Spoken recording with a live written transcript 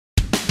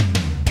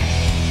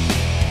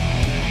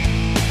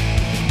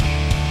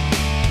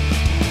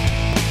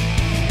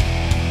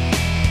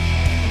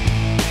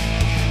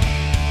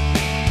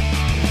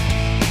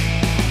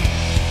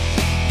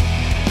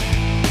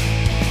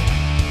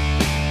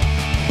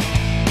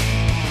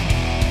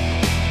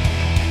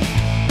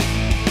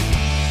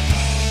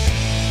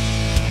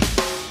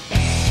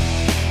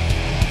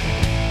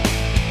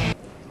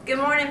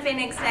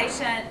Phoenix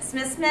Nation.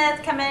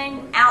 Smith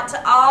coming out to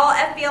all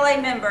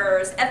FBLA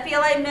members.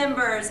 FBLA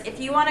members, if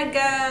you want to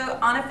go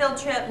on a field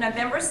trip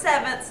November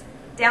 7th,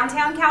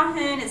 downtown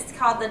Calhoun, it's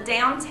called the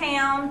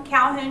Downtown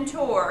Calhoun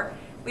Tour.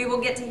 We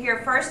will get to hear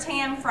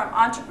firsthand from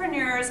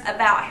entrepreneurs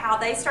about how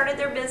they started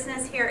their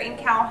business here in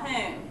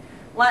Calhoun.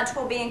 Lunch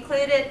will be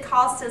included,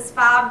 cost is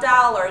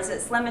 $5.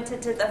 It's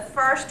limited to the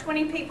first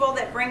 20 people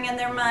that bring in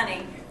their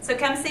money. So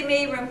come see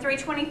me, room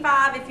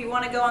 325, if you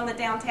want to go on the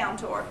downtown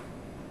tour.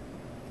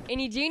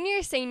 Any junior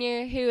or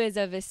senior who is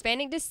of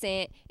Hispanic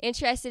descent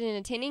interested in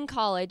attending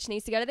college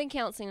needs to go to the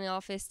counseling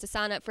office to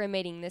sign up for a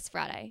meeting this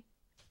Friday.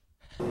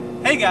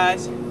 Hey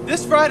guys,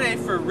 this Friday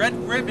for Red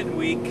Ribbon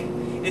Week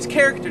is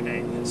Character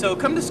Day. So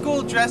come to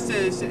school dressed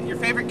as your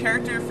favorite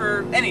character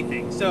for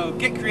anything. So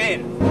get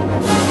creative.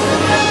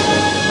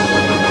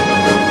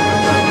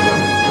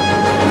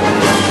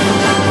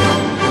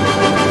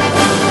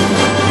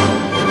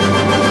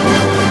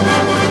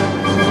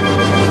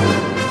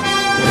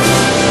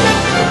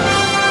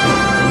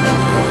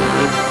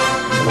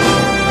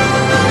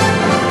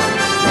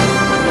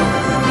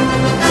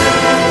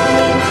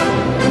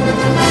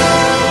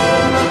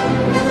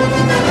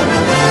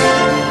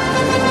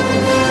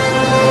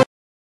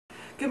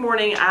 Good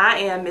morning, I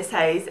am Miss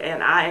Hayes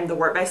and I am the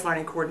Work-Based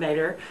Learning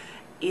Coordinator.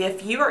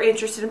 If you are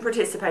interested in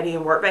participating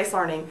in work-based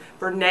learning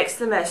for next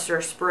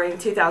semester, spring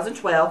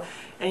 2012,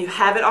 and you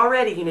haven't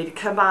already, you need to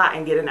come by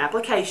and get an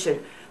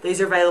application. These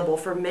are available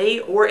from me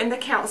or in the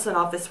counseling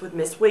office with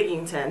Miss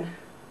Wigington.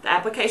 The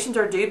applications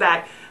are due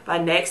back by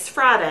next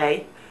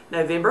Friday,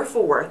 November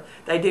 4th.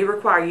 They do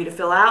require you to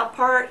fill out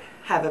part,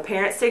 have a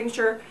parent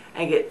signature,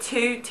 and get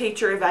 2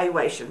 teacher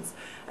evaluations.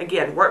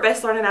 Again,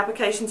 work-based learning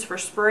applications for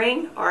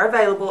spring are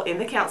available in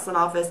the counseling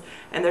office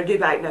and they're due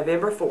back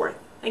November 4th.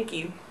 Thank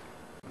you.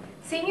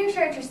 Senior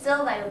shirts are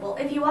still available.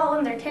 If you want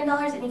one, they're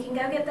 $10 and you can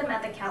go get them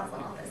at the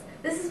counseling office.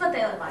 This is what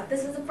they look like.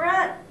 This is the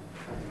front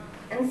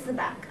and this is the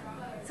back.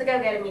 So go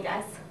get them, you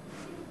guys.